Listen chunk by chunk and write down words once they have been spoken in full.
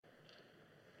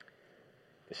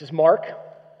This is Mark,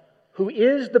 who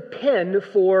is the pen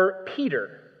for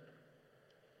Peter.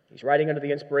 He's writing under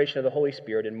the inspiration of the Holy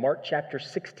Spirit in Mark chapter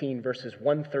 16, verses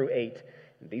 1 through 8.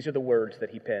 And these are the words that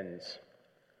he pens.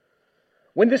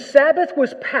 When the Sabbath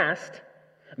was past,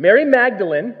 Mary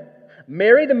Magdalene,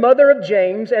 Mary the mother of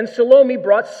James, and Salome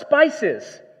brought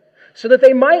spices, so that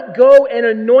they might go and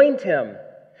anoint him.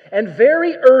 And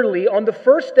very early on the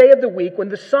first day of the week, when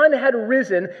the sun had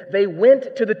risen, they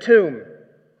went to the tomb.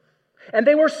 And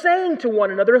they were saying to one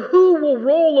another, "Who will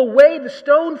roll away the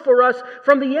stone for us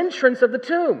from the entrance of the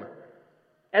tomb?"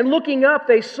 And looking up,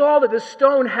 they saw that the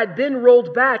stone had been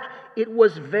rolled back. It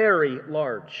was very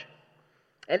large.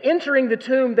 And entering the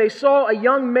tomb, they saw a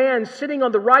young man sitting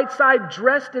on the right side,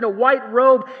 dressed in a white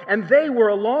robe, and they were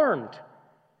alarmed.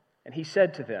 And he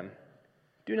said to them,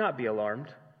 "Do not be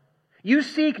alarmed. You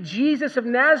seek Jesus of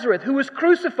Nazareth, who was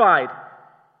crucified.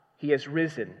 He has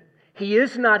risen. He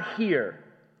is not here.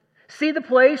 See the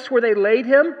place where they laid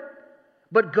him?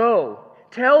 But go,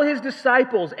 tell his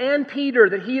disciples and Peter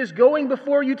that he is going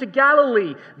before you to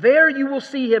Galilee. There you will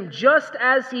see him, just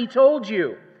as he told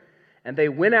you." And they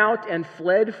went out and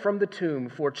fled from the tomb,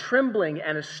 for trembling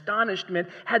and astonishment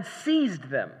had seized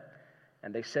them.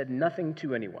 And they said nothing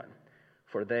to anyone,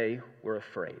 for they were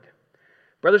afraid.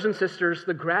 Brothers and sisters,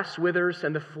 the grass withers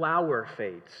and the flower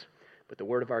fades, but the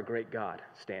word of our great God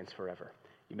stands forever.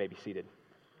 You may be seated.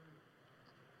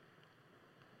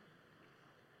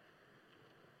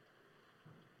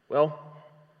 Well,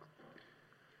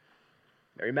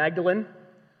 Mary Magdalene,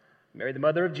 Mary the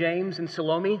mother of James, and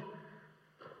Salome,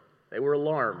 they were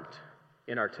alarmed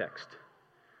in our text.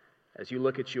 As you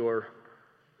look at your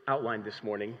outline this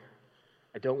morning,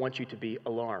 I don't want you to be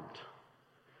alarmed.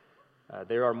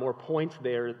 There are more points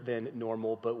there than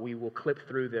normal, but we will clip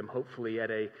through them hopefully at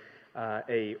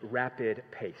a rapid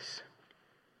pace.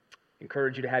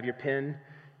 Encourage you to have your pen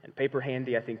and paper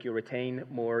handy. I think you'll retain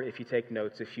more if you take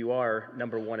notes. If you are,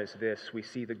 number one is this: we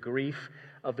see the grief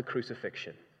of the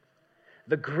crucifixion.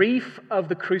 The grief of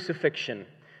the crucifixion.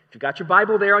 If you've got your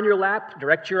Bible there on your lap,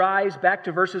 direct your eyes back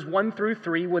to verses 1 through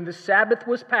 3. When the Sabbath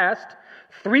was past,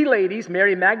 3 ladies,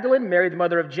 Mary Magdalene, Mary the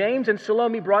mother of James, and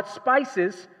Salome, brought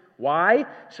spices. Why?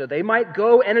 So they might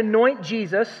go and anoint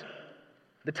Jesus.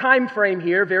 The time frame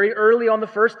here, very early on the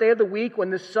first day of the week,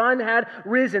 when the sun had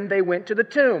risen, they went to the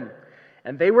tomb.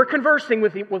 And they were conversing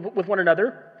with one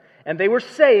another, and they were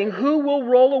saying, "Who will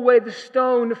roll away the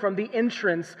stone from the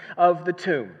entrance of the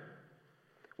tomb?"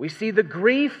 We see the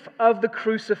grief of the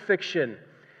crucifixion.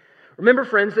 Remember,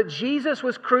 friends, that Jesus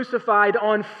was crucified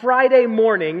on Friday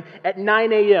morning at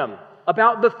 9 a.m.,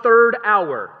 about the 3rd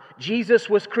hour. Jesus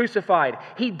was crucified.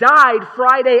 He died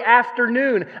Friday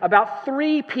afternoon, about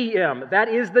 3 p.m. That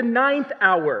is the 9th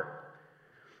hour.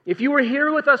 If you were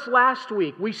here with us last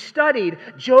week, we studied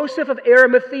Joseph of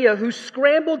Arimathea, who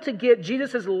scrambled to get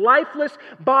Jesus' lifeless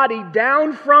body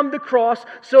down from the cross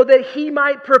so that he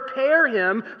might prepare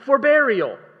him for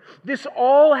burial. This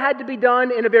all had to be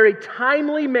done in a very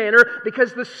timely manner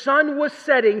because the sun was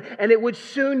setting and it would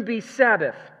soon be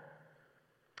Sabbath.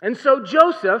 And so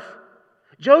Joseph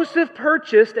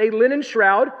purchased a linen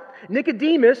shroud.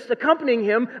 Nicodemus, accompanying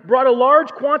him, brought a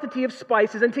large quantity of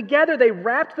spices, and together they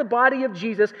wrapped the body of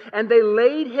Jesus and they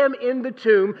laid him in the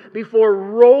tomb before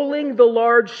rolling the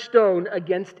large stone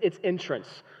against its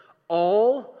entrance.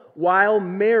 All while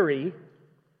Mary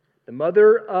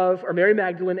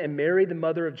Magdalene and Mary, the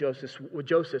mother of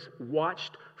Joseph,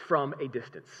 watched from a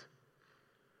distance.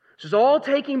 This is all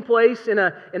taking place in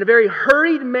a very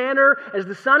hurried manner as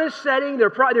the sun is setting. They're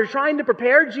trying to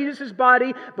prepare Jesus'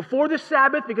 body before the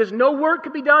Sabbath because no work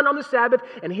could be done on the Sabbath.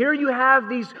 And here you have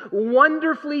these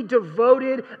wonderfully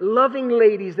devoted, loving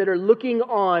ladies that are looking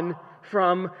on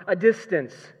from a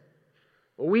distance.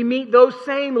 We meet those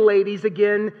same ladies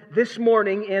again this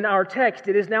morning in our text.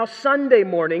 It is now Sunday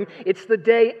morning. It's the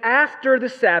day after the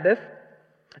Sabbath.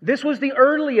 This was the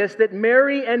earliest that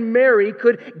Mary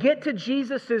could get to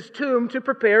Jesus' tomb to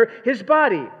prepare his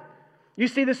body. You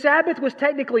see, the Sabbath was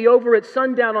technically over at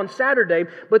sundown on Saturday,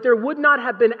 but there would not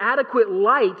have been adequate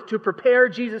light to prepare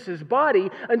Jesus' body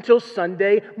until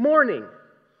Sunday morning.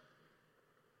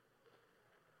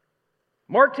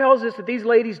 Mark tells us that these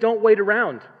ladies don't wait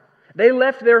around. They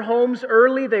left their homes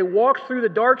early. They walked through the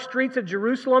dark streets of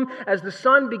Jerusalem as the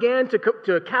sun began to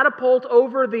catapult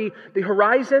over the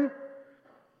horizon.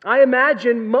 I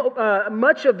imagine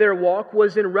much of their walk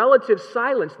was in relative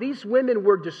silence. These women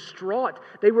were distraught.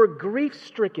 They were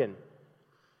grief-stricken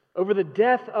over the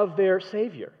death of their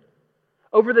Savior,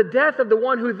 over the death of the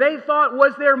one who they thought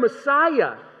was their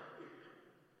Messiah.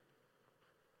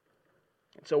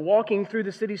 So walking through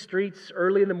the city streets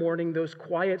early in the morning, those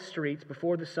quiet streets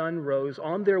before the sun rose,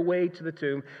 on their way to the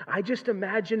tomb, I just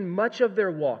imagine much of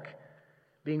their walk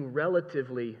being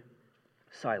relatively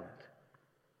silent.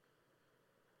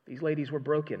 These ladies were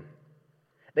broken.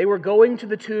 They were going to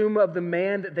the tomb of the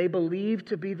man that they believed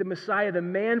to be the Messiah, the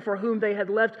man for whom they had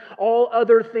left all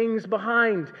other things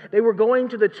behind. They were going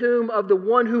to the tomb of the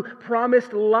one who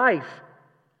promised life,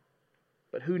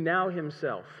 but who now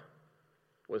himself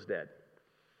was dead.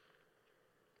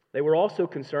 They were also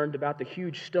concerned about the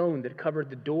huge stone that covered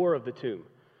the door of the tomb.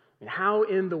 And how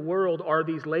in the world are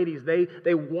these ladies?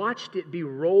 They watched it be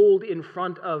rolled in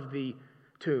front of the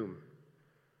tomb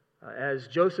as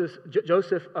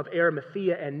Joseph of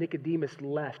Arimathea and Nicodemus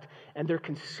left. And they're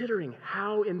considering,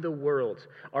 how in the world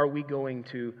are we going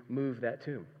to move that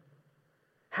tomb?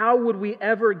 How would we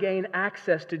ever gain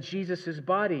access to Jesus'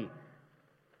 body?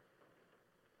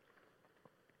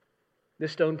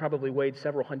 This stone probably weighed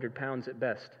several hundred pounds at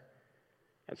best.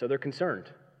 And so they're concerned.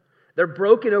 They're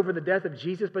broken over the death of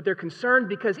Jesus, but they're concerned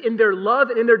because in their love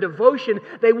and in their devotion,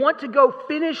 they want to go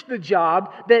finish the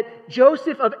job that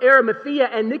Joseph of Arimathea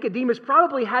and Nicodemus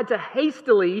probably had to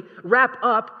hastily wrap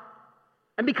up.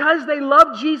 And because they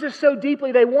love Jesus so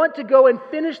deeply, they want to go and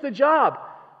finish the job.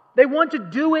 They want to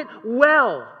do it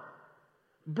well.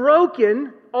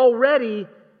 Broken already,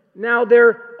 now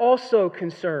they're also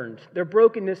concerned. Their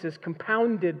brokenness is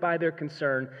compounded by their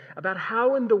concern about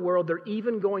how in the world they're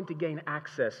even going to gain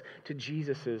access to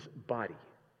Jesus' body.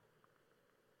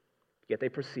 Yet they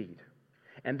proceed,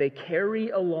 and they carry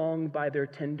along by their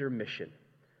tender mission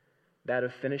that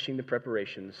of finishing the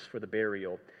preparations for the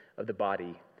burial of the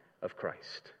body of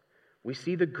Christ. We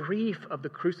see the grief of the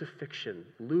crucifixion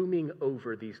looming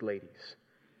over these ladies.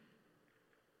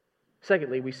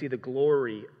 Secondly, we see the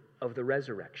glory of the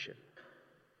resurrection.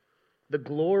 The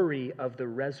glory of the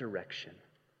resurrection.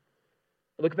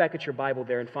 Look back at your Bible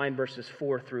there and find verses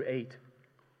 4 through 8.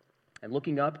 And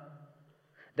looking up,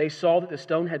 they saw that the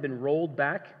stone had been rolled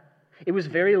back. It was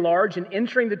very large, and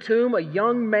entering the tomb, a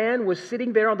young man was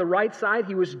sitting there on the right side.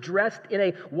 He was dressed in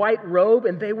a white robe,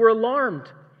 and they were alarmed.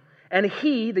 And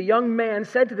he, the young man,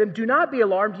 said to them, "Do not be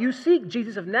alarmed. You seek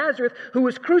Jesus of Nazareth, who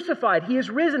was crucified. He is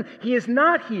risen. He is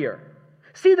not here.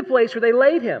 See the place where they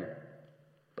laid him.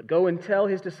 But go and tell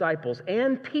his disciples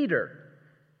and Peter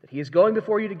that he is going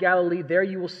before you to Galilee. There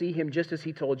you will see him just as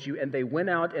he told you." And they went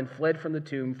out and fled from the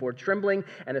tomb, for trembling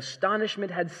and astonishment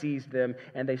had seized them.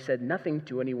 And they said nothing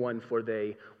to anyone, for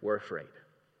they were afraid.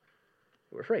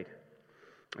 They were afraid.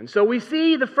 And so we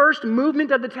see the first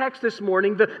movement of the text this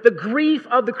morning, the grief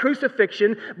of the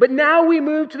crucifixion. But now we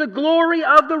move to the glory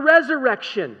of the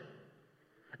resurrection.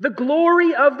 The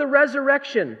glory of the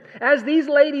resurrection. As these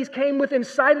ladies came within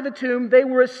sight of the tomb, they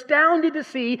were astounded to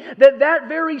see that that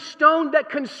very stone that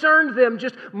concerned them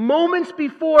just moments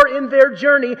before in their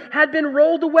journey had been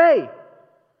rolled away.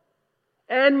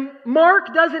 And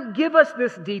Mark doesn't give us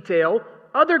this detail.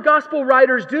 Other gospel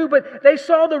writers do, but they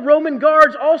saw the Roman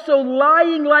guards also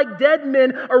lying like dead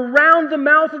men around the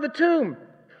mouth of the tomb.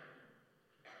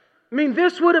 I mean,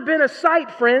 this would have been a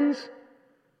sight, friends.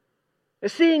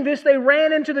 Seeing this, they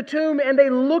ran into the tomb and they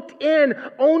looked in,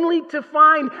 only to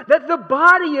find that the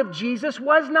body of Jesus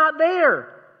was not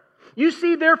there. You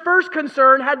see, their first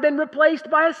concern had been replaced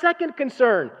by a second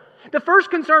concern. The first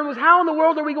concern was, how in the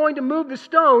world are we going to move the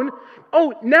stone?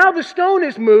 Oh, now the stone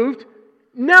is moved.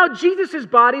 Now Jesus'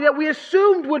 body that we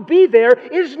assumed would be there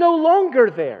is no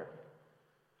longer there.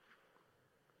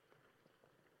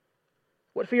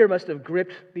 What fear must have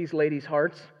gripped these ladies'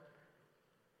 hearts?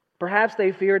 Perhaps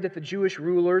they feared that the Jewish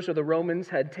rulers or the Romans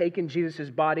had taken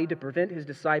Jesus' body to prevent his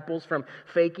disciples from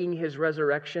faking his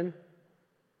resurrection.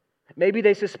 Maybe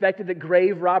they suspected that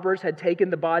grave robbers had taken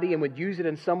the body and would use it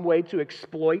in some way to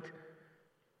exploit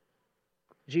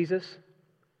Jesus.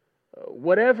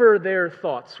 Whatever their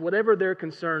thoughts, whatever their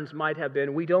concerns might have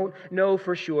been, we don't know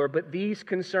for sure, but these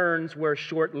concerns were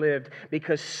short-lived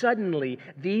because suddenly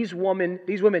these women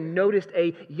noticed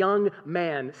a young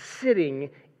man sitting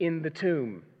in the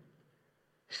tomb.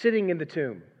 Sitting in the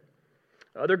tomb.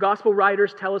 Other gospel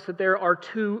writers tell us that there are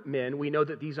two men. We know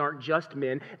that these aren't just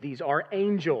men, these are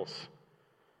angels.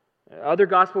 Other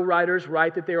gospel writers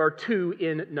write that there are two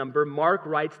in number. Mark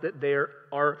writes that there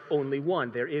are only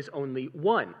one. There is only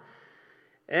one.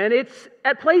 And it's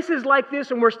at places like this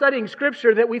when we're studying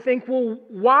Scripture that we think, well,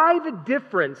 why the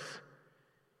difference?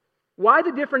 Why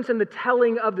the difference in the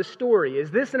telling of the story?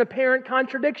 Is this an apparent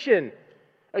contradiction?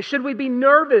 Should we be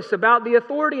nervous about the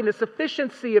authority and the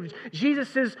sufficiency of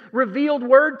Jesus' revealed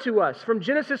word to us from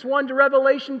Genesis 1 to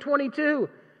Revelation 22?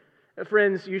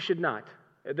 Friends, you should not.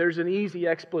 There's an easy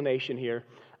explanation here.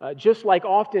 Just like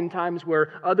oftentimes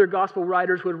where other gospel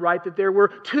writers would write that there were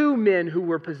two men who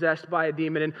were possessed by a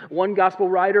demon, and one gospel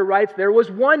writer writes there was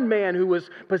one man who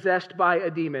was possessed by a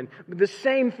demon. The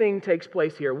same thing takes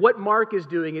place here. What Mark is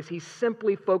doing is he's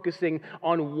simply focusing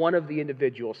on one of the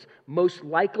individuals, most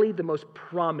likely the most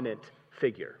prominent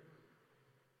figure.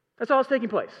 That's all that's taking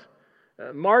place.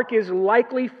 Mark is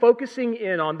likely focusing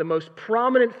in on the most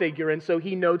prominent figure, and so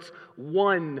he notes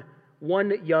one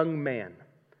young man.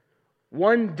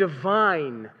 One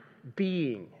divine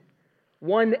being,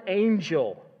 one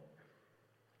angel.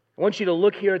 I want you to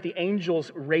look here at the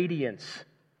angel's radiance.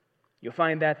 You'll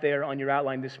find that there on your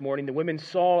outline this morning. The women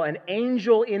saw an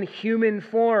angel in human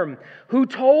form who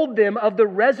told them of the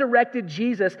resurrected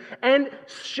Jesus and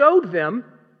showed them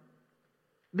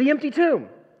the empty tomb.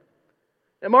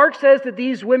 And Mark says that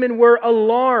these women were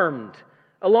alarmed.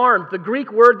 Alarmed. The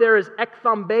Greek word there is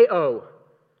ekthambeo.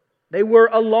 They were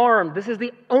alarmed. This is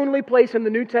the only place in the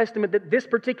New Testament that this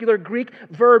particular Greek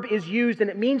verb is used, and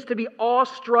it means to be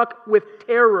awestruck with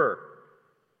terror.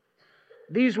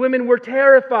 These women were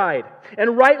terrified,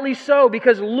 and rightly so,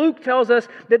 because Luke tells us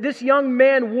that this young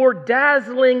man wore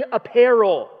dazzling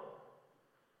apparel.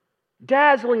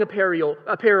 Dazzling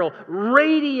apparel,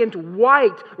 radiant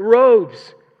white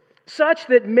robes, such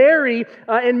that Mary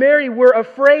and Mary were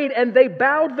afraid, and they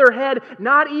bowed their head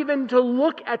not even to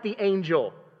look at the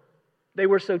angel. They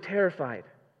were so terrified.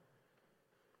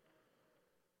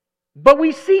 But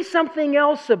we see something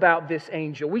else about this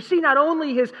angel. We see not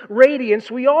only his radiance,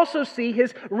 we also see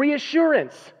his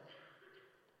reassurance.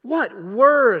 What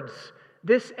words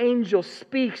this angel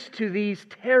speaks to these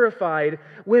terrified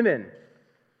women.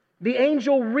 The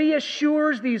angel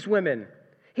reassures these women.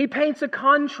 He paints a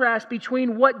contrast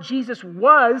between what Jesus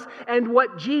was and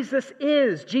what Jesus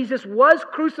is. Jesus was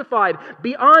crucified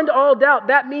beyond all doubt.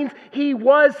 That means he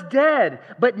was dead,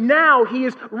 but now he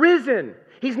is risen.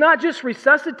 He's not just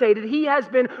resuscitated, he has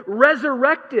been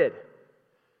resurrected.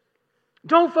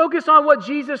 Don't focus on what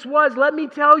Jesus was. Let me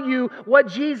tell you what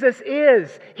Jesus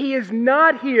is. He is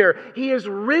not here. He is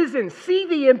risen. See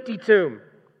the empty tomb.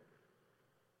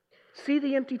 See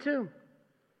the empty tomb.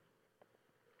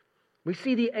 We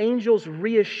see the angel's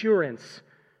reassurance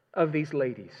of these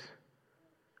ladies.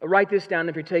 Write this down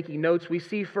if you're taking notes. We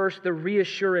see first the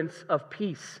reassurance of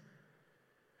peace.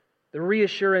 The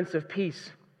reassurance of peace.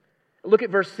 Look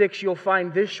at verse 6. You'll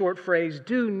find this short phrase,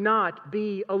 "Do not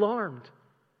be alarmed."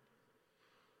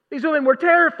 These women were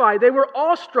terrified. They were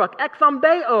awestruck,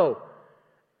 ekthambeo.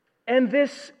 And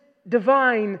this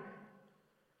divine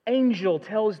angel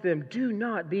tells them, "Do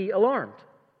not be alarmed."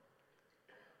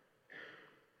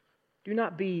 Do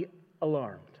not be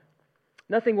alarmed.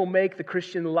 Nothing will make the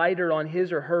Christian lighter on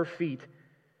his or her feet.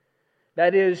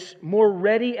 That is, more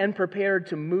ready and prepared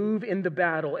to move in the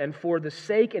battle and for the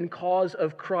sake and cause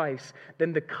of Christ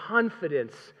than the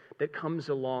confidence that comes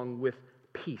along with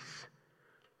peace.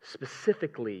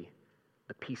 Specifically,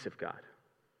 the peace of God.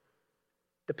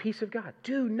 The peace of God.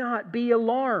 Do not be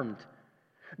alarmed.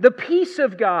 The peace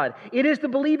of God. It is the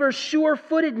believer's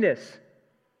sure-footedness.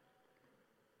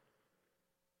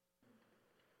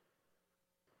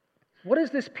 What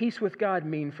does this peace with God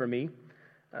mean for me?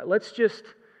 Let's just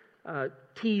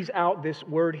tease out this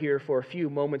word here for a few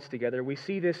moments together. We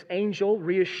see this angel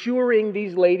reassuring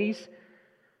these ladies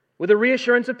with a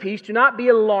reassurance of peace. Do not be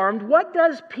alarmed. What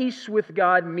does peace with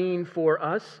God mean for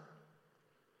us?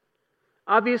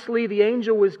 Obviously, the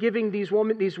angel was giving these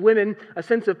women a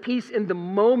sense of peace in the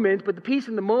moment, but the peace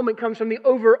in the moment comes from the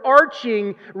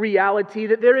overarching reality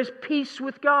that there is peace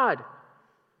with God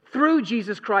through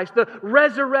Jesus Christ, the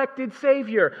resurrected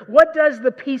Savior. What does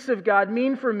the peace of God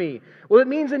mean for me? Well, it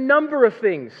means a number of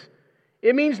things.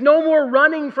 It means no more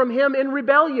running from Him in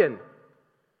rebellion.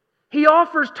 He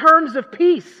offers terms of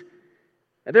peace.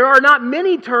 There are not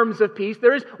many terms of peace.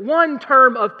 There is one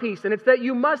term of peace, and it's that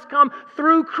you must come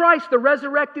through Christ, the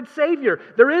resurrected Savior.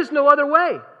 There is no other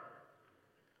way.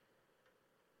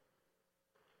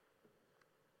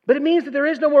 But it means that there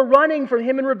is no more running from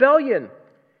Him in rebellion.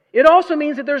 It also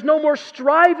means that there's no more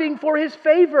striving for His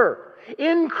favor.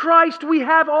 In Christ we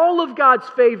have all of God's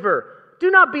favor. Do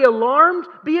not be alarmed.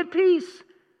 Be at peace.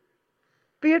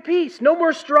 Be at peace. No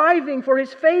more striving for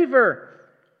His favor.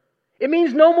 It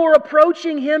means no more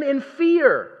approaching Him in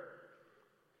fear.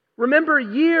 Remember,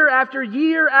 year after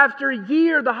year after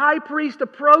year, the high priest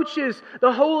approaches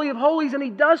the Holy of Holies, and he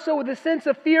does so with a sense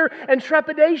of fear and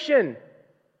trepidation.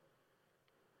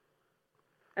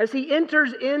 As he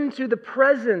enters into the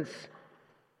presence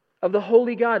of the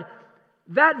Holy God,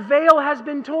 that veil has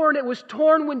been torn. It was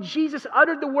torn when Jesus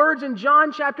uttered the words in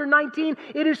John chapter 19,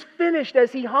 "It is finished,"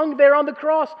 as He hung there on the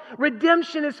cross.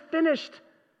 Redemption is finished.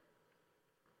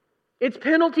 It's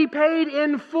penalty paid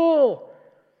in full.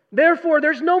 Therefore,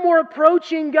 there's no more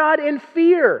approaching God in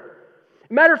fear.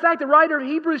 Matter of fact, the writer of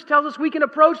Hebrews tells us we can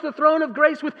approach the throne of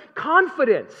grace with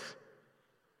confidence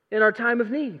in our time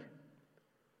of need.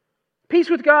 Peace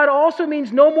with God also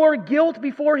means no more guilt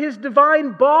before His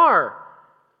divine bar.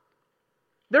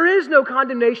 There is no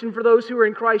condemnation for those who are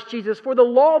in Christ Jesus, for the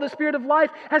law of the Spirit of life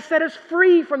has set us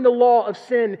free from the law of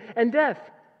sin and death.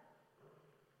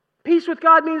 Peace with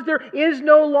God means there is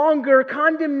no longer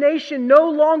condemnation,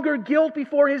 no longer guilt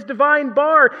before His divine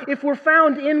bar if we're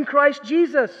found in Christ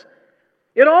Jesus.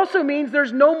 It also means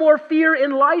there's no more fear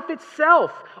in life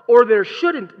itself, or there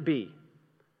shouldn't be.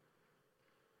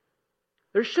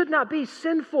 There should not be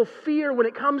sinful fear when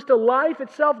it comes to life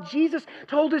itself. Jesus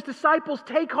told His disciples,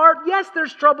 take heart. Yes,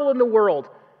 there's trouble in the world,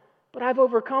 but I've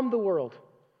overcome the world.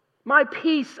 My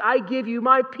peace I give you.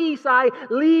 My peace I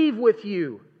leave with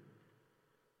you.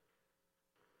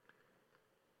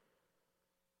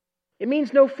 It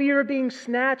means no fear of being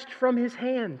snatched from His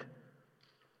hand.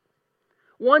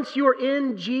 Once you're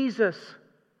in Jesus,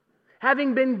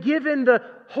 having been given the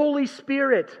Holy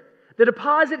Spirit, the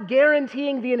deposit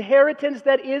guaranteeing the inheritance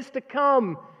that is to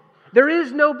come, there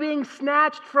is no being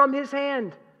snatched from His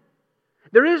hand.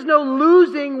 There is no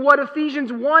losing what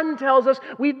Ephesians 1 tells us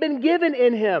we've been given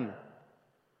in Him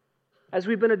as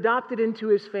we've been adopted into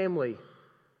His family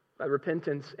by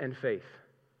repentance and faith.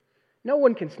 No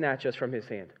one can snatch us from His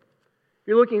hand. If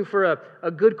you're looking for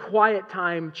a good quiet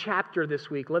time chapter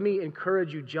this week, let me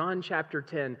encourage you, John chapter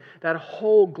 10, that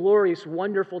whole glorious,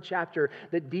 wonderful chapter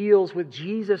that deals with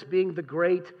Jesus being the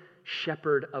great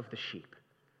shepherd of the sheep.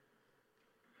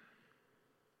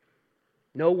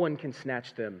 No one can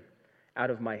snatch them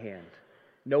out of my hand.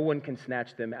 No one can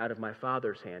snatch them out of my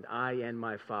Father's hand. I and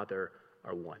my Father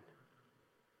are one.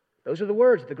 Those are the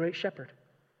words of the great shepherd.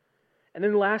 And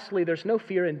then lastly, there's no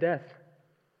fear in death.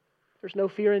 There's no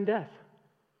fear in death.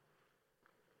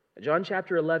 John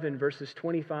chapter 11, verses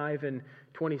 25 and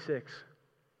 26.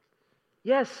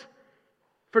 Yes,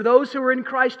 for those who are in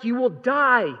Christ, you will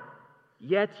die,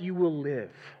 yet you will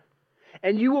live.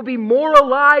 And you will be more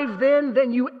alive then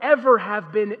than you ever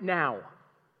have been now.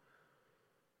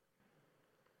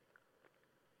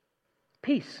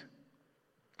 Peace.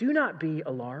 Do not be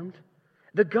alarmed.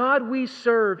 The God we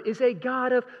serve is a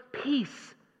God of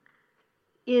peace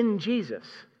in Jesus.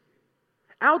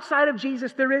 Outside of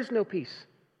Jesus, there is no peace.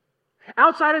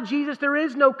 Outside of Jesus, there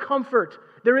is no comfort.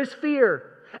 There is fear.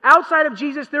 Outside of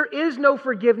Jesus, there is no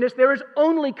forgiveness. There is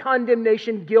only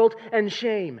condemnation, guilt, and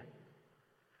shame.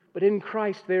 But in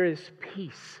Christ, there is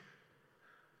peace.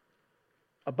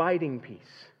 Abiding peace.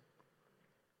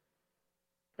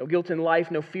 No guilt in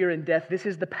life, no fear in death. This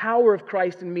is the power of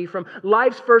Christ in me. From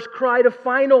life's first cry to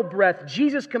final breath,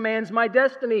 Jesus commands my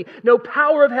destiny. No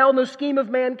power of hell, no scheme of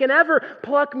man can ever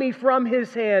pluck me from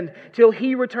His hand till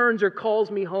He returns or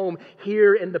calls me home.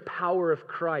 Here in the power of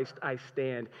Christ I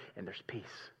stand, and there's peace.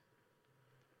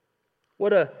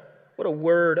 What a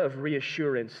word of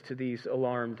reassurance to these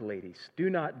alarmed ladies.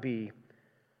 Do not be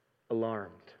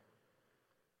alarmed.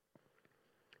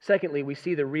 Secondly, we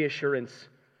see the reassurance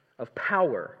of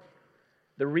power.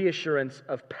 The reassurance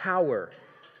of power.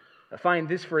 I find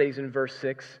this phrase in verse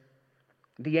 6.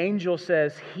 The angel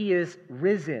says, He is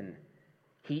risen.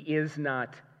 He is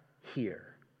not here.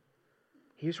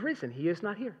 He is risen. He is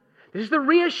not here. This is the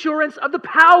reassurance of the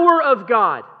power of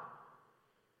God.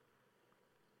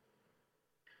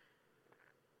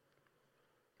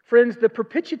 Friends, the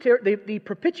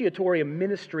propitiatory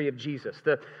ministry of Jesus,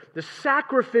 the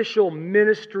sacrificial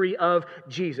ministry of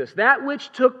Jesus, that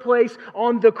which took place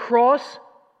on the cross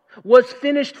was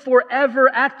finished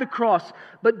forever at the cross.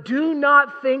 But do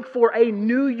not think for a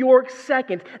New York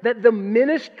second that the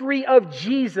ministry of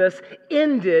Jesus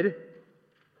ended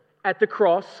at the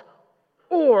cross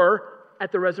or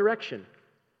at the resurrection.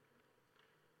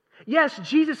 Yes,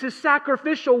 Jesus'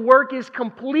 sacrificial work is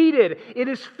completed. It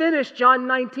is finished, John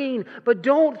 19. But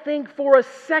don't think for a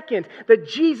second that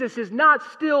Jesus is not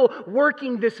still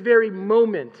working this very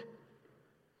moment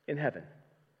in heaven.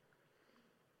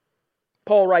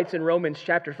 Paul writes in Romans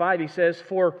chapter 5, he says,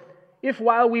 For if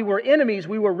while we were enemies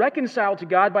we were reconciled to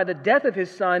God by the death of His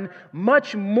Son,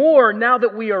 much more now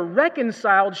that we are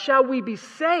reconciled shall we be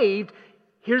saved,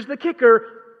 here's the kicker,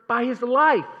 by His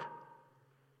life.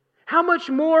 How much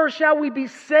more shall we be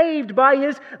saved by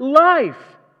His life?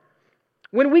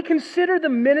 When we consider the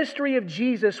ministry of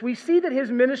Jesus, we see that His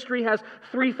ministry has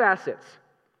three facets.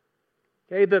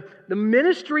 Okay, the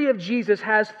ministry of Jesus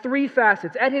has three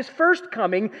facets. At His first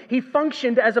coming, He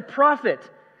functioned as a prophet,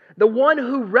 the one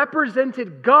who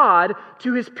represented God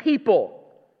to His people.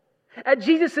 At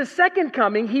Jesus' second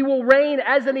coming, He will reign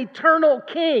as an eternal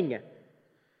king.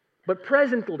 But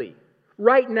presently,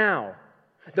 right now,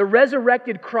 the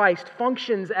resurrected Christ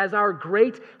functions as our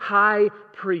great high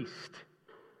priest.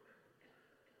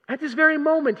 At this very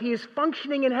moment, he is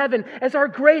functioning in heaven as our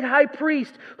great high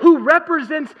priest who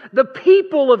represents the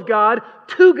people of God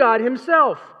to God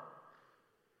himself.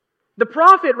 The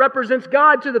prophet represents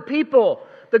God to the people.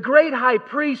 The great high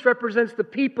priest represents the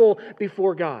people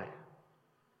before God.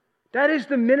 That is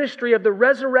the ministry of the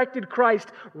resurrected Christ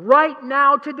right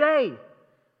now today.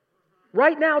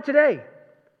 Right now today.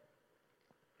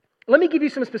 Let me give you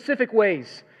some specific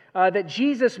ways that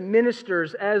Jesus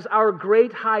ministers as our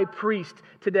great high priest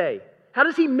today. How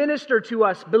does he minister to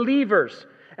us believers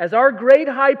as our great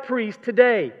high priest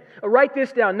today? Write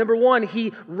this down. Number one,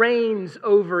 he reigns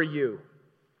over you.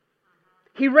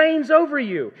 He reigns over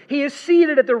you. He is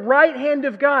seated at the right hand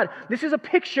of God. This is a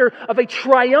picture of a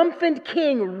triumphant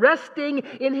king resting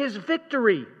in his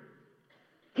victory.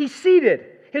 He's seated.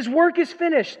 His work is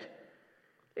finished.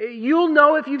 You'll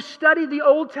know if you've studied the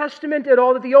Old Testament at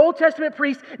all that the Old Testament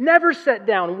priests never sat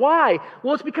down. Why?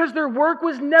 Well, it's because their work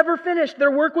was never finished.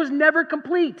 Their work was never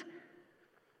complete.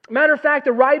 Matter of fact,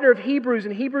 the writer of Hebrews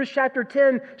in Hebrews chapter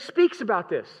 10 speaks about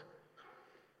this.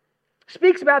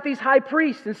 Speaks about these high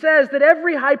priests and says that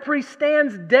every high priest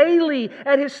stands daily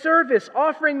at his service,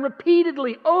 offering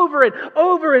repeatedly over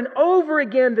and over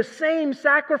again the same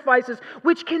sacrifices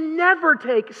which can never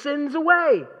take sins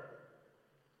away.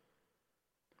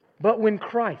 But when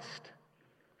Christ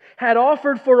had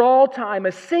offered for all time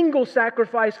a single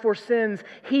sacrifice for sins,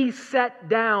 he sat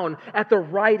down at the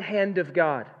right hand of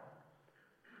God,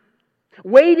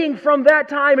 waiting from that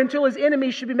time until his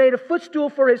enemies should be made a footstool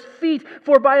for his feet.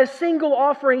 For by a single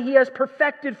offering he has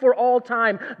perfected for all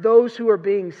time those who are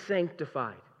being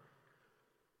sanctified.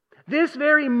 This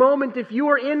very moment, if you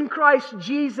are in Christ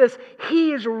Jesus,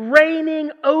 he is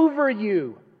reigning over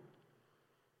you.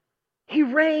 He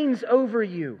reigns over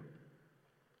you.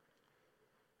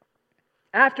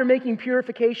 After making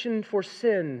purification for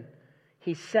sin,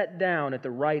 he sat down at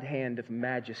the right hand of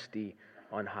majesty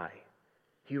on high.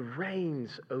 He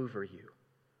reigns over you.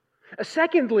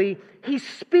 Secondly, he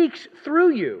speaks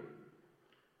through you.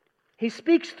 He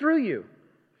speaks through you.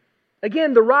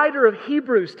 Again, the writer of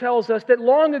Hebrews tells us that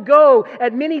long ago,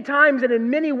 at many times and in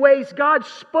many ways, God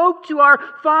spoke to our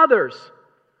fathers.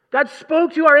 God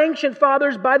spoke to our ancient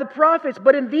fathers by the prophets,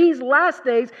 but in these last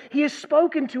days, he has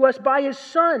spoken to us by his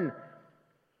Son,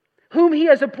 whom he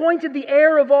has appointed the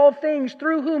heir of all things,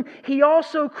 through whom he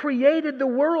also created the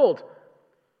world.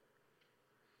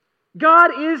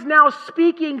 God is now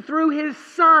speaking through his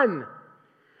Son.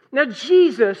 Now,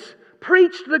 Jesus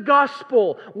preached the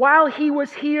gospel while he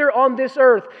was here on this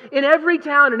earth. In every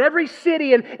town, in every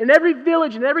city, and in every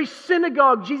village, in every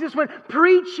synagogue, Jesus went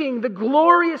preaching the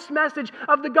glorious message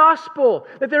of the gospel,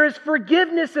 that there is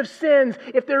forgiveness of sins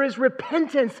if there is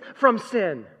repentance from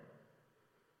sin.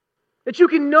 That you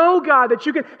can know God, that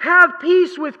you can have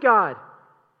peace with God,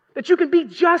 that you can be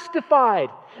justified,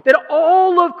 that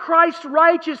all of Christ's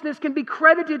righteousness can be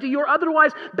credited to your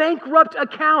otherwise bankrupt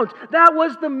account. That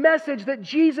was the message that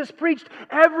Jesus preached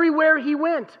everywhere he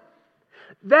went.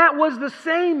 That was the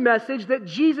same message that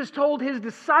Jesus told his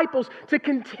disciples to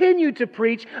continue to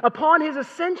preach upon his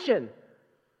ascension.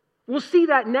 We'll see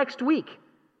that next week.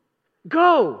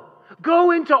 Go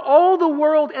into all the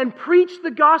world and preach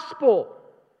the gospel.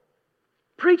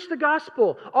 Preach the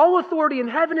gospel. All authority in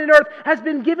heaven and earth has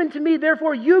been given to me.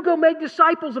 Therefore, you go make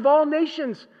disciples of all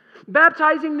nations,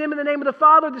 baptizing them in the name of the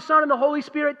Father, the Son, and the Holy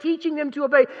Spirit, teaching them to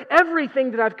obey everything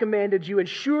that I've commanded you, and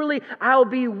surely I'll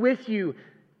be with you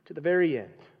to the very end.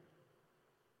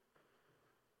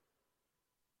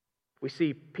 We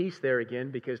see peace there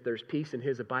again because there's peace in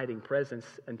his abiding presence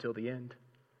until the end.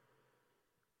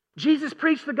 Jesus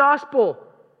preached the gospel.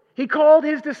 He called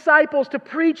his disciples to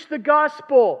preach the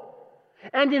gospel.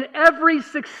 And in every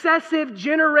successive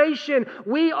generation,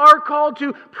 we are called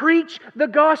to preach the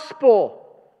gospel.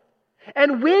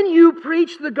 And when you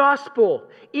preach the gospel,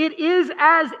 it is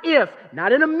as if,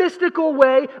 not in a mystical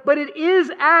way, but it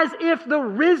is as if the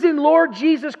risen Lord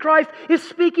Jesus Christ is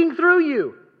speaking through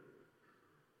you.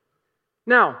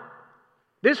 Now,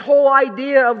 this whole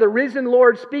idea of the risen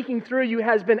Lord speaking through you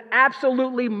has been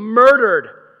absolutely murdered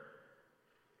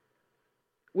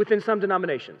within some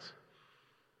denominations,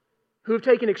 who have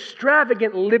taken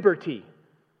extravagant liberty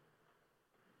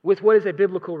with what is a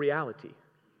biblical reality.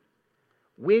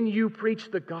 When you preach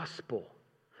the gospel,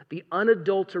 the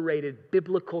unadulterated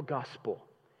biblical gospel,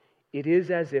 it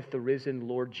is as if the risen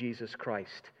Lord Jesus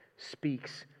Christ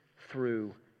speaks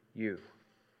through you.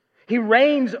 He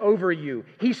reigns over you.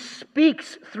 He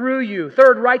speaks through you.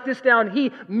 Third, write this down.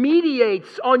 He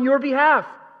mediates on your behalf.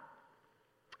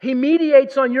 He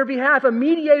mediates on your behalf. A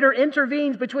mediator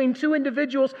intervenes between two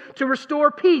individuals to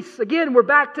restore peace. Again, we're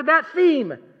back to that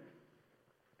theme.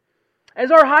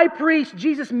 As our high priest,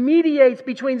 Jesus mediates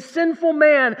between sinful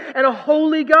man and a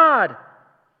holy God.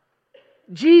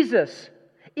 Jesus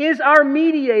is our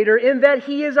mediator in that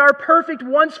He is our perfect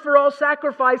once-for-all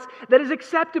sacrifice that is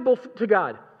acceptable to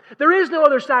God. There is no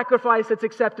other sacrifice that's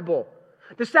acceptable.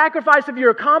 The sacrifice of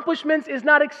your accomplishments is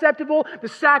not acceptable. The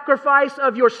sacrifice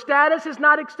of your status is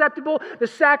not acceptable. The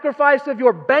sacrifice of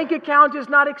your bank account is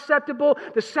not acceptable.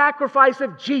 The sacrifice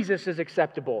of Jesus is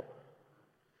acceptable.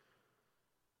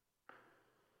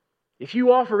 If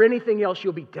you offer anything else,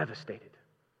 you'll be devastated.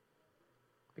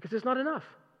 Because it's not enough.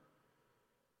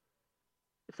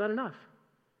 It's not enough.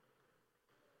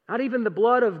 Not even the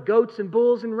blood of goats and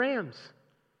bulls and rams.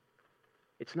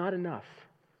 It's not enough.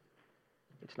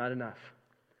 It's not enough.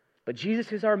 But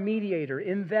Jesus is our mediator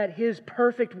in that His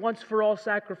perfect once-for-all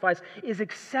sacrifice is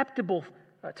acceptable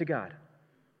to God.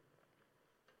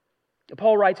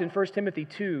 Paul writes in 1 Timothy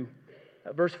 2,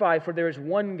 verse 5, "For there is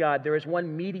one God, there is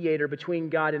one mediator between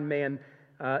God and men,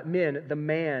 the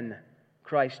man,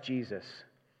 Christ Jesus."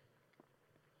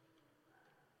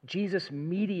 Jesus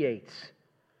mediates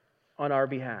on our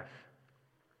behalf.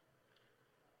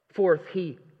 Fourth,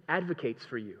 He advocates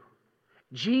for you.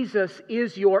 Jesus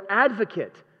is your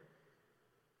advocate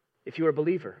if you are a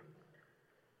believer.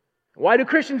 Why do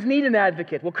Christians need an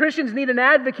advocate? Well, Christians need an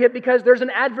advocate because there's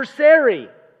an adversary.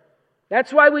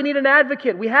 That's why we need an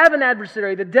advocate. We have an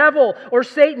adversary, the devil or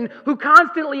Satan, who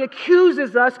constantly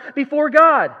accuses us before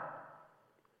God.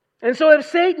 And so if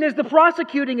Satan is the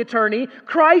prosecuting attorney,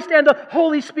 Christ and the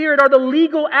Holy Spirit are the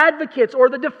legal advocates or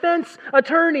the defense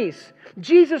attorneys.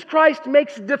 Jesus Christ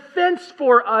makes defense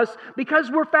for us because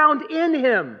we're found in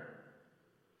Him.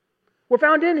 We're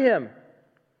found in Him.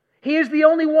 He is the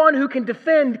only one who can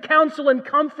defend, counsel, and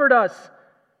comfort us.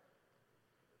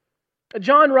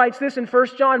 John writes this in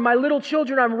 1 John, "My little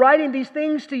children, I'm writing these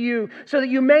things to you so that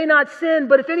you may not sin.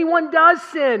 But if anyone does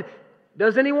sin,"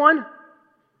 does anyone?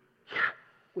 Yeah,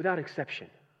 without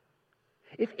exception.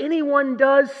 "If anyone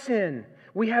does sin,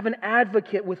 we have an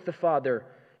advocate with the Father,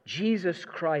 Jesus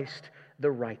Christ the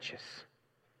righteous."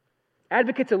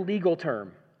 Advocate's a legal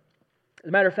term. As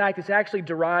a matter of fact, it's actually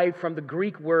derived from the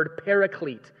Greek word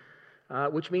paraclete,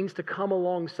 which means to come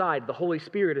alongside. The Holy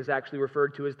Spirit is actually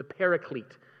referred to as the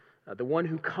paraclete, the one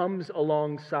who comes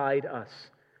alongside us.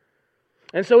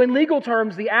 And so in legal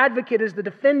terms, the advocate is the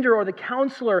defender or the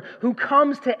counselor who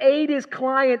comes to aid his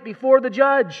client before the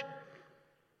judge.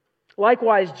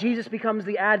 Likewise, Jesus becomes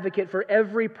the advocate for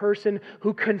every person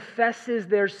who confesses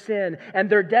their sin and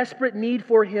their desperate need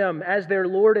for Him as their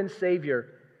Lord and Savior.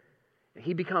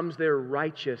 He becomes their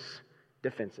righteous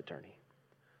defense attorney.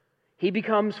 He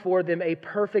becomes for them a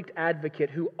perfect advocate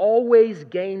who always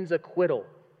gains acquittal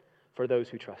for those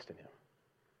who trust in Him.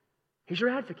 He's your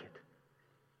advocate.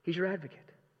 He's your advocate.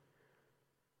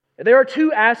 There are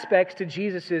two aspects to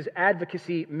Jesus'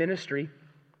 advocacy ministry.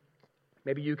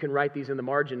 Maybe you can write these in the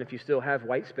margin if you still have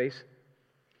white space.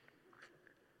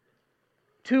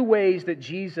 Two ways that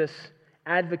Jesus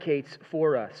advocates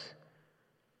for us,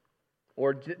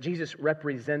 or Jesus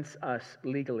represents us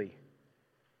legally.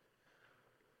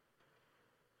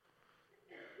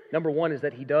 Number one is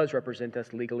that He does represent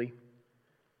us legally.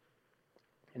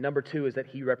 And number two is that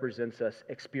He represents us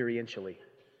experientially.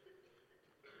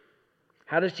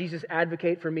 How does Jesus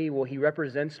advocate for me? Well, He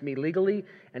represents me legally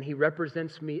and He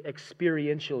represents me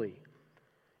experientially.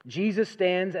 Jesus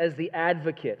stands as the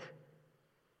advocate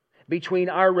between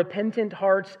our repentant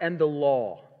hearts and the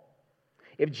law.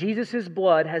 If Jesus'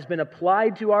 blood has been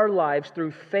applied to our lives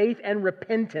through faith and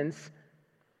repentance,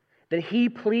 then He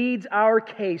pleads our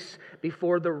case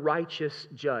before the righteous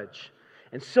judge.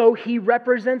 And so He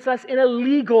represents us in a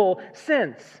legal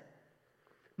sense.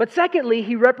 But secondly,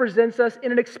 He represents us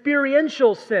in an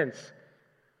experiential sense.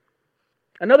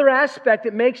 Another aspect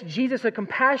that makes Jesus a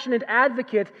compassionate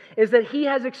advocate is that He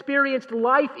has experienced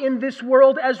life in this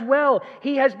world as well.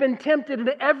 He has been tempted in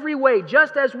every way,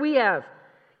 just as we have,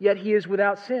 yet He is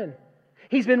without sin.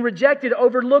 He's been rejected,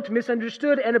 overlooked,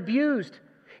 misunderstood, and abused.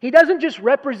 He doesn't just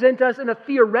represent us in a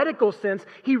theoretical sense.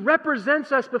 He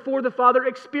represents us before the Father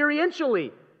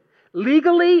experientially,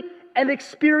 legally and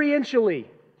experientially.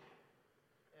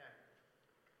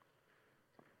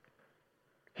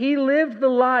 He lived the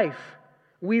life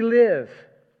we live,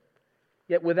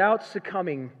 yet without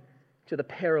succumbing to the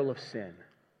peril of sin.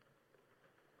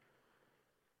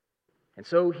 And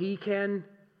so He can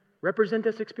represent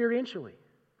us experientially.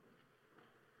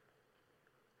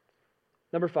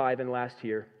 Number 5 and last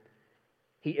here,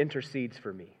 He intercedes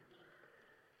for me.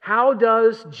 How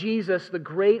does Jesus, the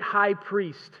great high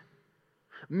priest,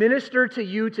 minister to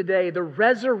you today the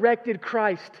resurrected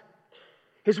Christ.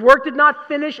 His work did not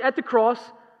finish at the cross.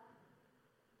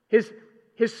 His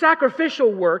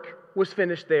sacrificial work was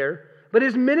finished there, but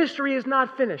his ministry is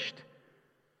not finished.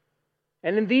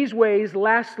 And in these ways,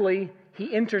 lastly, he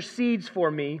intercedes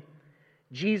for me.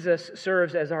 Jesus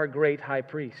serves as our great high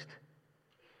priest.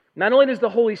 Not only does the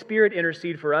Holy Spirit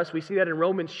intercede for us, we see that in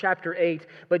Romans chapter 8,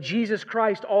 but Jesus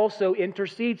Christ also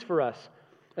intercedes for us.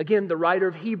 Again, the writer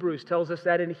of Hebrews tells us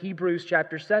that in Hebrews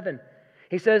chapter 7.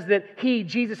 He says that He,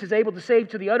 Jesus, is able to save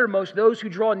to the uttermost those who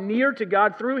draw near to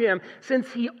God through Him,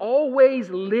 since He always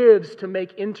lives to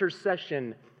make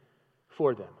intercession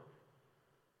for them.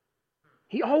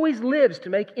 He always lives to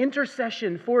make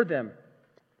intercession for them.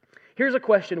 Here's a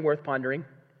question worth pondering.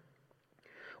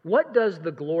 What does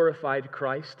the glorified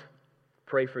Christ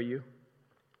pray for you?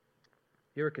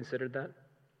 You ever considered that?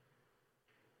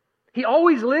 He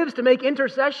always lives to make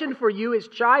intercession for you, His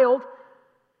child.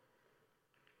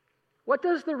 What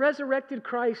does the resurrected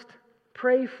Christ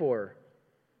pray for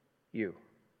you?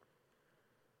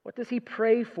 What does He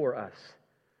pray for us?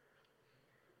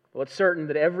 Well, it's certain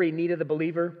that every need of the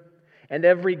believer and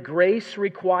every grace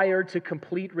required to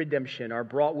complete redemption are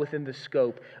brought within the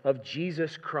scope of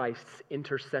Jesus Christ's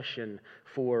intercession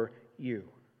for you.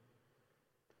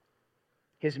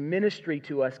 His ministry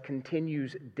to us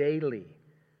continues daily.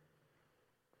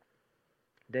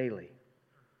 Daily.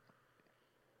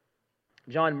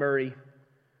 John Murray,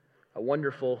 a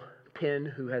wonderful pen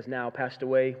who has now passed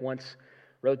away, once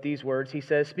wrote these words. He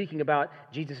says, speaking about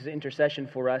Jesus' intercession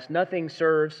for us, nothing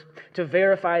serves to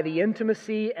verify the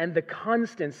intimacy and the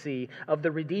constancy of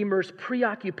the Redeemer's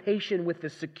preoccupation with the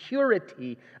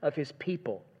security of His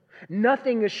people.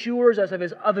 Nothing assures us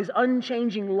of his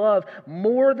unchanging love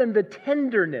more than the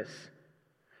tenderness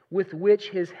with which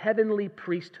His heavenly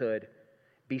priesthood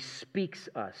bespeaks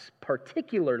us,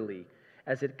 particularly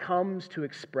as it comes to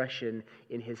expression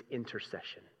in His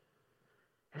intercession.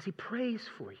 As He prays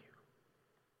for you,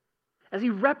 as He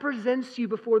represents you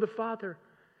before the Father,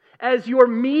 as your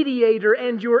mediator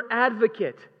and your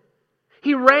advocate.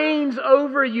 He reigns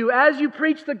over you. As you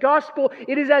preach the gospel,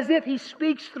 it is as if He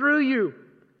speaks through you.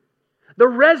 The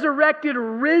resurrected,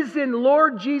 risen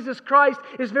Lord Jesus Christ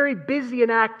is very busy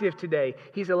and active today.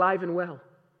 He's alive and well.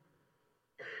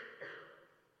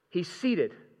 He's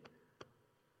seated.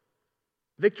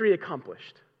 Victory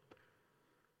accomplished.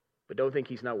 But don't think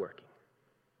He's not working.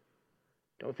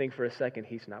 Don't think for a second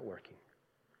He's not working.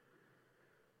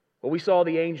 Well, we saw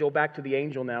the angel, back to the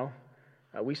angel now.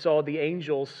 We saw the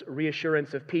angel's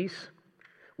reassurance of peace.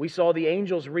 We saw the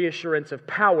angel's reassurance of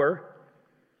power.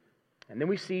 And then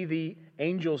we see the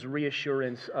angel's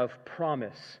reassurance of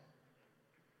promise.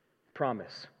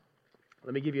 Promise.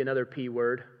 Let me give you another P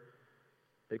word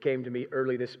that came to me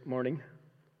early this morning.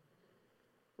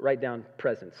 Write down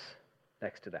presence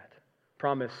next to that.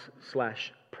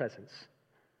 Promise/presence.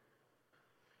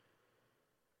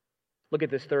 Look at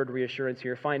this third reassurance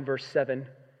here. Find verse 7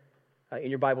 in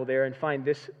your Bible there and find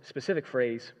this specific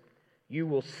phrase. You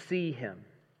will see Him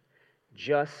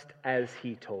just as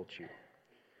He told you.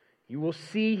 You will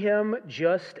see Him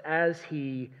just as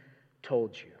He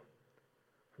told you.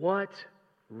 What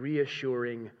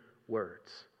reassuring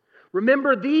words.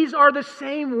 Remember, these are the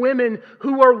same women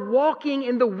who are walking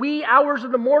in the wee hours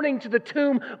of the morning to the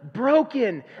tomb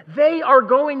broken. They are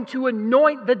going to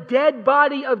anoint the dead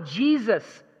body of Jesus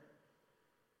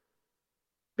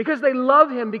because they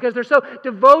love Him, because they're so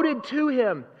devoted to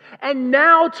Him. And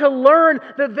now to learn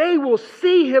that they will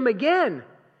see Him again,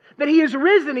 that He is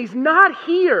risen, He's not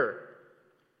here.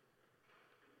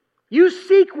 You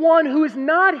seek one who is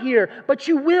not here, but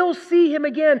you will see Him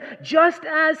again, just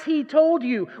as He told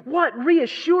you. What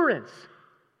reassurance!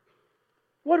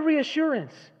 What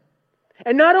reassurance!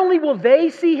 And not only will they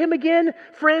see Him again,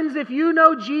 friends, if you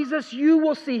know Jesus, you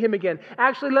will see Him again.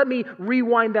 Actually, let me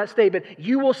rewind that statement.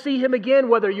 You will see Him again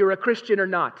whether you're a Christian or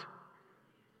not.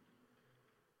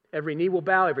 Every knee will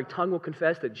bow, every tongue will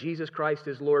confess that Jesus Christ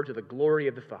is Lord to the glory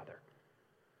of the Father.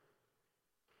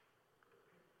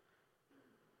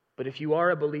 But if you are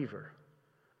a believer,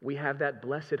 we have that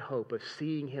blessed hope of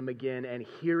seeing Him again and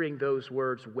hearing those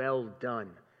words, well done,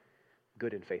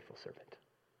 good and faithful servant.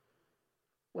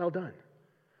 Well done.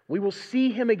 We will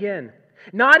see Him again.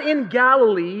 Not in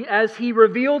Galilee as He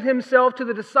revealed Himself to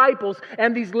the disciples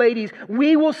and these ladies.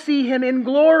 We will see Him in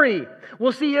glory.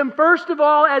 We'll see Him first of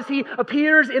all as He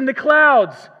appears in the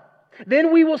clouds.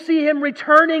 Then we will see Him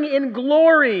returning in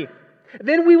glory.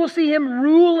 Then we will see Him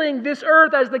ruling this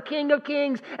earth as the King of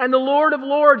Kings and the Lord of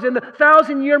Lords in the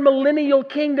 1,000-year millennial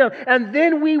kingdom. And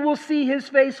then we will see His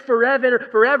face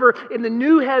forever in the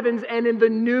new heavens and in the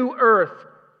new earth.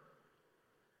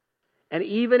 And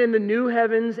even in the new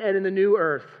heavens and in the new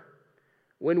earth,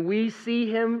 when we see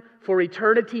Him for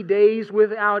eternity days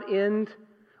without end,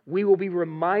 we will be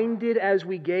reminded as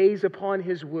we gaze upon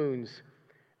His wounds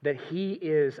that He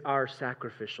is our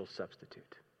sacrificial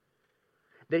substitute.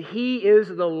 That He is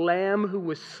the Lamb who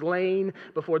was slain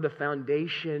before the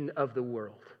foundation of the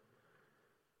world.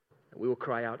 And we will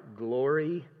cry out,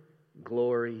 "Glory,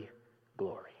 glory,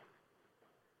 glory,"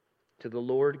 to the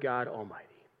Lord God Almighty,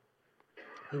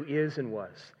 who is and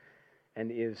was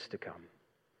and is to come.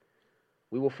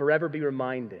 We will forever be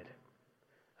reminded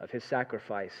of His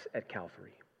sacrifice at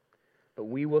Calvary. But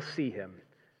we will see Him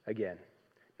again,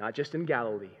 not just in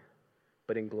Galilee,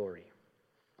 but in glory.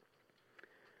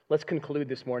 Let's conclude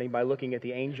this morning by looking at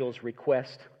the angel's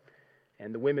request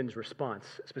and the women's response,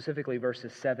 specifically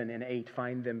verses 7 and 8.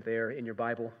 Find them there in your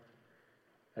Bible.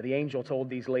 The angel told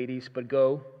these ladies, "But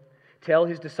go, tell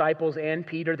His disciples and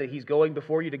Peter that He's going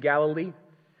before you to Galilee."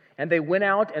 And they went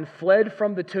out and fled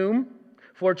from the tomb,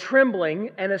 for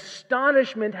trembling and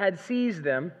astonishment had seized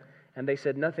them, and they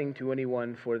said nothing to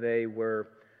anyone, for they were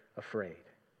afraid.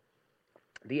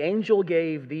 The angel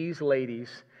gave these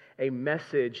ladies a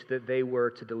message that they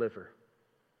were to deliver.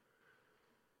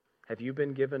 Have you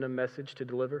been given a message to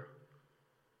deliver?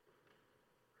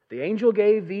 The angel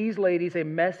gave these ladies a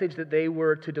message that they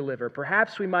were to deliver.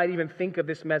 Perhaps we might even think of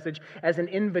this message as an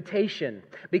invitation,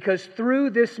 because through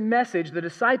this message, the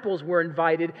disciples were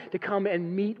invited to come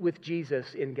and meet with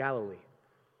Jesus in Galilee.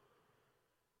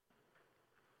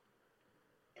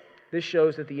 This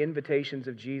shows that the invitations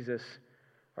of Jesus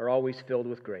are always filled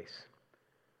with grace.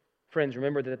 Friends,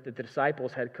 remember that the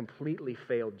disciples had completely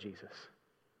failed Jesus.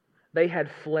 They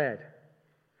had fled.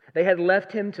 They had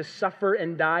left Him to suffer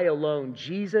and die alone.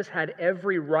 Jesus had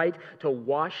every right to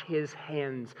wash His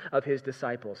hands of His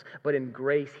disciples, but in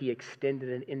grace He extended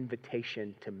an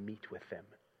invitation to meet with them.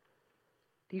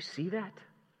 Do you see that?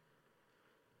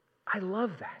 I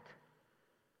love that.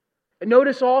 And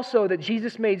notice also that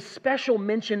Jesus made special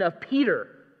mention of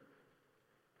Peter.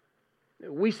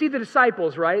 We see the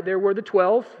disciples, right? There were the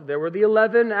 12, there were the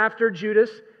 11 after Judas,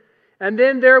 and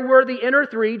then there were the inner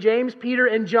three, James, Peter,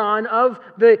 and John. Of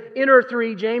the inner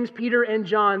three, James, Peter, and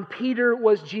John, Peter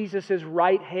was Jesus'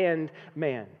 right-hand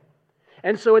man.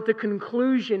 And so at the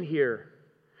conclusion here,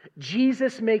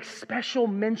 Jesus makes special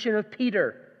mention of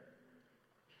Peter.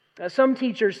 Some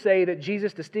teachers say that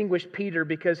Jesus distinguished Peter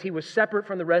because he was separate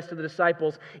from the rest of the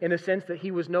disciples in the sense that he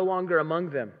was no longer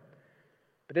among them.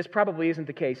 But this probably isn't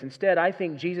the case. Instead, I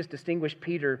think Jesus distinguished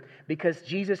Peter because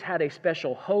Jesus had a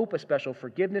special hope, a special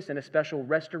forgiveness, and a special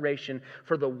restoration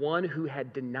for the one who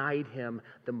had denied Him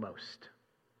the most.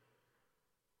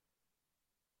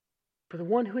 For the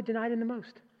one who had denied Him the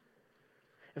most.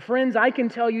 And friends, I can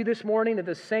tell you this morning that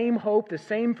the same hope, the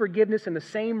same forgiveness, and the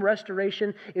same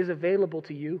restoration is available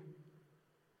to you.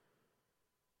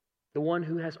 The one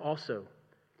who has also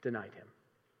denied Him.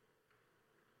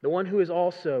 The one who is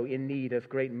also in need of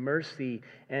great mercy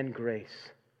and grace.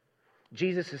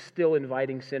 Jesus is still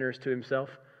inviting sinners to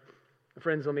Himself.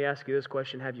 Friends, let me ask you this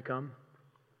question. Have you come?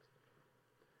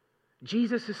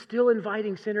 Jesus is still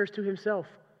inviting sinners to Himself.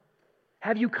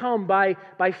 Have you come by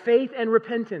faith and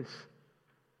repentance?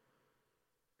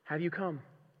 Have you come?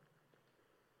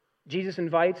 Jesus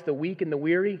invites the weak and the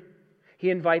weary. He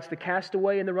invites the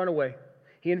castaway and the runaway.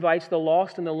 He invites the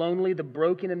lost and the lonely, the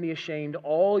broken and the ashamed.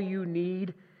 All you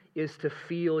need is to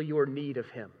feel your need of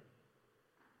Him.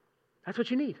 That's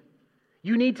what you need.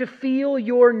 You need to feel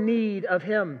your need of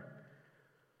Him.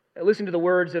 Now listen to the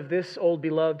words of this old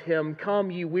beloved hymn. "Come,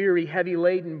 ye weary, heavy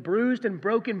laden, bruised and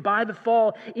broken by the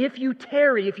fall. If you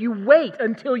tarry, if you wait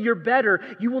until you're better,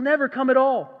 you will never come at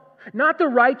all. Not the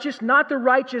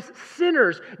righteous,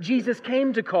 sinners Jesus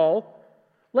came to call.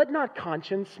 Let not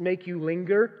conscience make you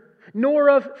linger, nor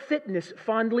of fitness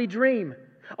fondly dream.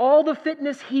 All the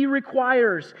fitness He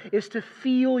requires is to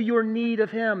feel your need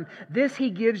of Him. This He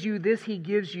gives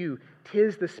you,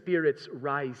 'tis the Spirit's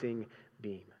rising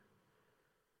beam."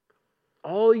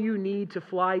 All you need to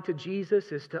fly to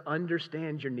Jesus is to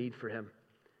understand your need for Him,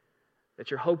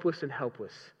 that you're hopeless and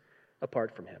helpless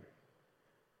apart from Him.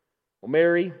 Well,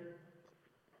 Mary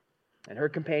and her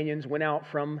companions went out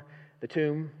from the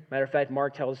tomb. Matter of fact,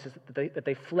 Mark tells us that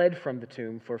they fled from the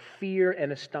tomb, for fear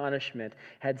and astonishment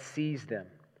had seized them.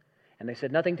 And they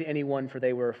said nothing to anyone, for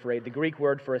they were afraid. The Greek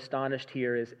word for astonished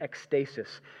here is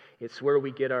ekstasis. It's where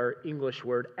we get our English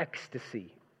word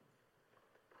ecstasy.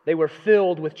 They were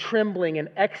filled with trembling and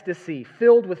ecstasy,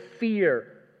 filled with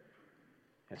fear.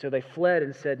 And so they fled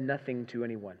and said nothing to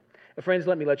anyone. Friends,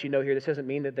 let me let you know here, this doesn't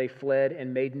mean that they fled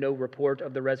and made no report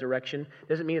of the resurrection. It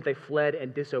doesn't mean that they fled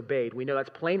and disobeyed. We know that's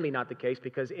plainly not the case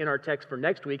because in our text for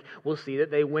next week, we'll see that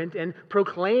they went and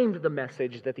proclaimed the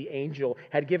message that the angel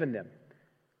had given them.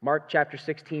 Mark chapter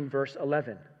 16, verse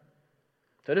 11.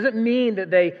 So it doesn't mean that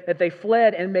they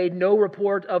fled and made no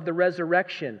report of the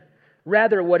resurrection.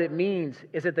 Rather, what it means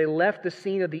is that they left the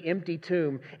scene of the empty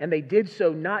tomb, and they did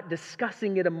so not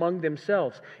discussing it among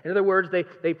themselves. In other words, they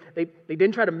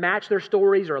didn't try to match their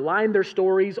stories or line their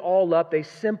stories all up. They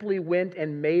simply went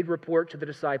and made report to the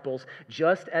disciples,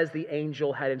 just as the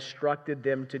angel had instructed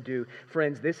them to do.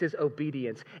 Friends, this is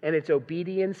obedience, and it's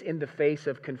obedience in the face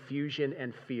of confusion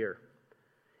and fear.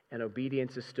 And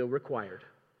obedience is still required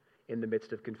in the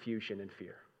midst of confusion and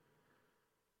fear.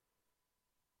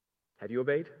 Have you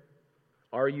obeyed?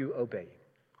 Are you obeying?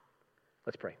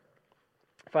 Let's pray.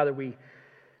 Father, we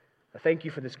thank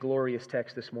you for this glorious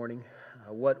text this morning.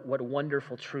 What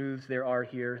wonderful truths there are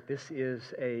here. This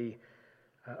is a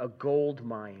gold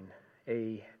mine,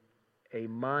 a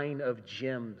mine of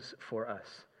gems for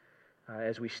us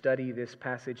as we study this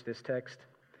passage, this text.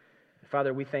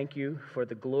 Father, we thank you for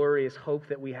the glorious hope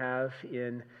that we have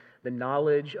in the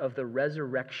knowledge of the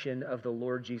resurrection of the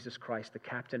Lord Jesus Christ, the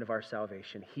captain of our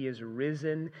salvation. He is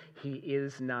risen. He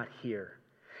is not here.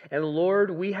 And Lord,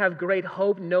 we have great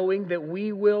hope knowing that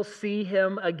we will see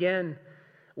him again.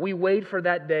 We wait for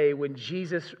that day when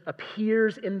Jesus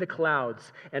appears in the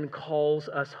clouds and calls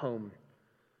us home.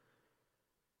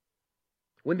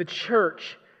 When the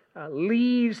church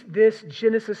leaves this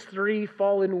Genesis 3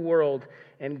 fallen world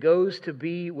and goes to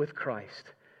be with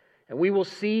Christ. And we will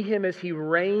see him as he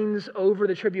reigns over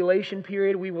the tribulation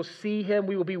period. We will see him,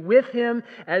 we will be with him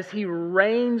as he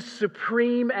reigns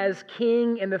supreme as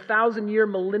king in the 1,000-year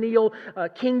millennial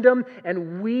kingdom.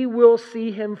 And we will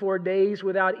see him for days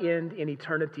without end in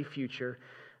eternity future.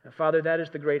 Father, that is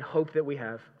the great hope that we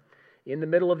have. In the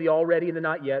middle of the already and the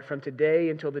not yet, from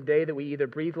today until the day that we either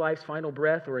breathe life's final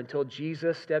breath or until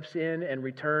Jesus steps in and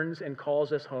returns and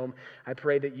calls us home, I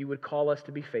pray that you would call us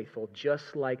to be faithful,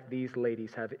 just like these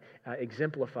ladies have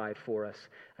exemplified for us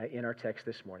in our text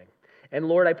this morning. And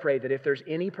Lord, I pray that if there's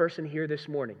any person here this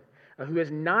morning who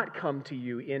has not come to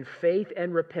you in faith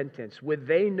and repentance, would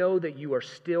they know that you are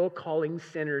still calling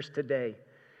sinners today,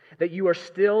 that you are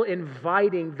still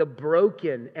inviting the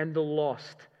broken and the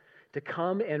lost to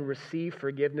come and receive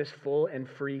forgiveness full and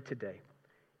free today.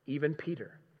 Even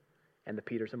Peter and the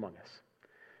Peters among us.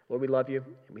 Lord, we love you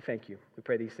and we thank you. We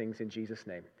pray these things in Jesus'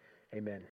 name. Amen.